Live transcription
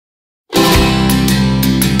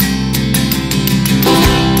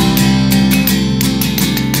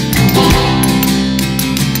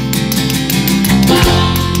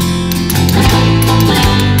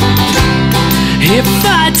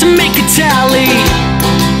tally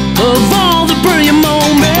of all the brilliant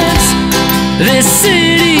moments this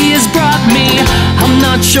city has brought me. I'm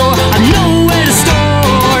not sure I know where to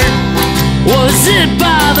start. Was it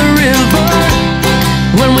by the river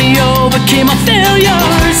when we overcame our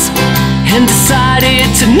failures and decided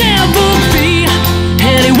to never be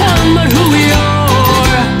anyone but who we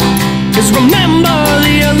are? 'Cause remember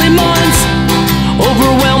the early months,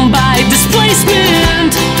 overwhelmed by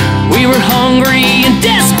displacement. We were hungry and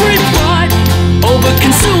desperate, but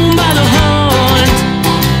overconsumed by the hunt.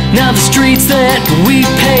 Now the streets that we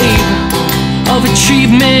pave of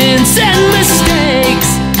achievements and mistakes,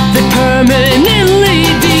 they permanently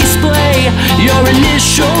display your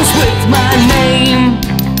initials with my name.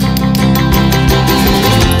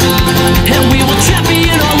 And we will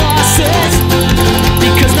champion our losses,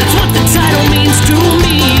 because that's what the title means to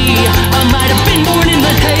me. I might have been born in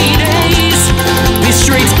the heydays, these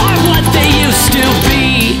streets are what they used to be.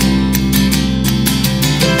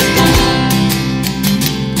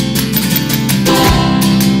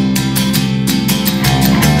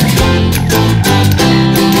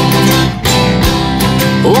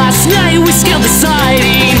 Last night we scaled the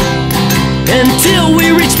siding until we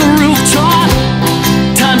reached the rooftop.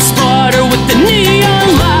 Time spotter with the neon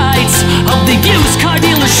lights of the used car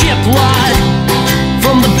dealership lot.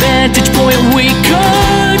 From the vantage point we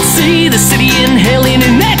could see the city inhaling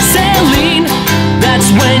and exhaling. That's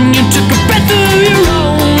when you took a breath of your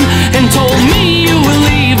own and told me you were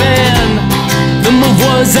leaving. The move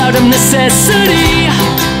was out of necessity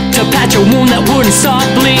to patch a wound that wouldn't stop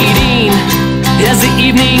bleeding. As the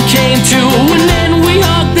evening came to an end, we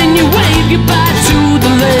hugged and you waved goodbye to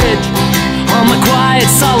the ledge. On my quiet,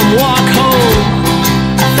 solemn walk home,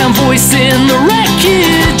 I found voice in the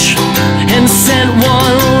wreckage and sent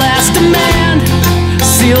one last demand,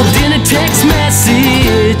 sealed in a text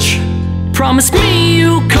message. Promise me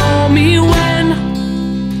you'll call me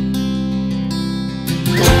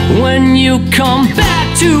when you come back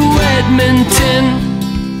to Edmonton.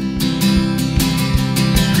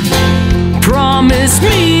 Promise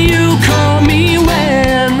me you'll call me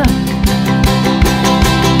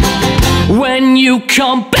when you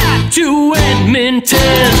come back to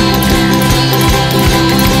Edmonton.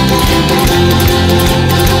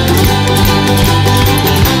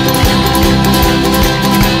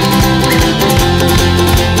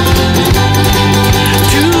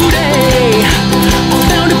 Today I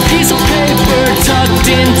found a piece of paper tucked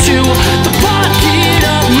into the pocket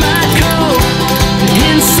of my coat.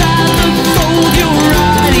 Inside the fold you're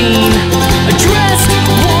writing, addressed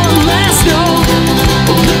one last note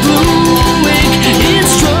of the blue ink,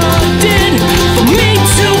 instructed for me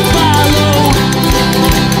to follow.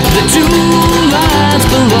 The two lines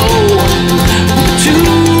below, the two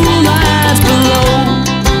lines below.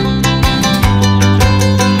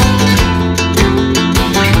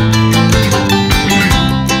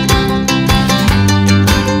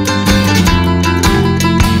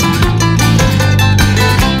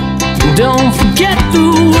 Don't forget the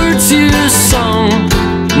words you sung.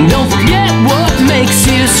 Don't forget what makes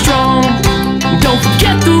you strong. Don't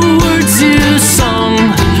forget the words you sung.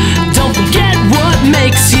 Don't forget what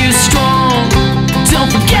makes you strong.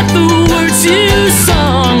 Don't forget the words you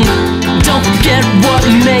sung. Don't forget what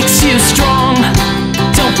makes you strong.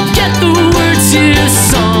 Don't forget the words you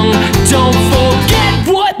sung. Don't forget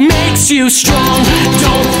what makes you strong.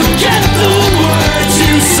 Don't forget the words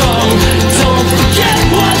you sung. Don't forget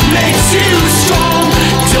what makes you strong.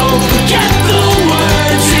 Don't forget the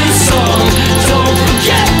words you sung. Don't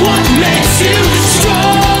forget what makes you strong.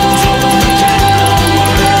 Don't forget the words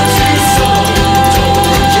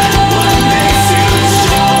you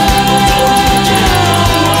sung. Don't forget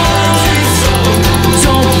what makes you strong.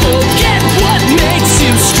 Don't forget what makes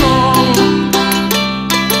you strong.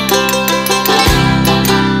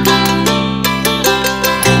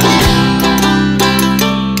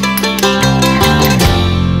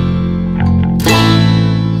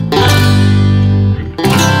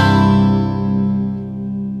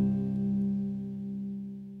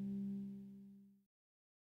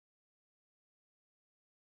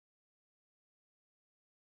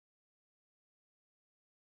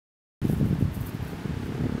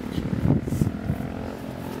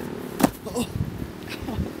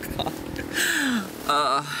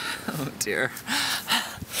 Oh dear.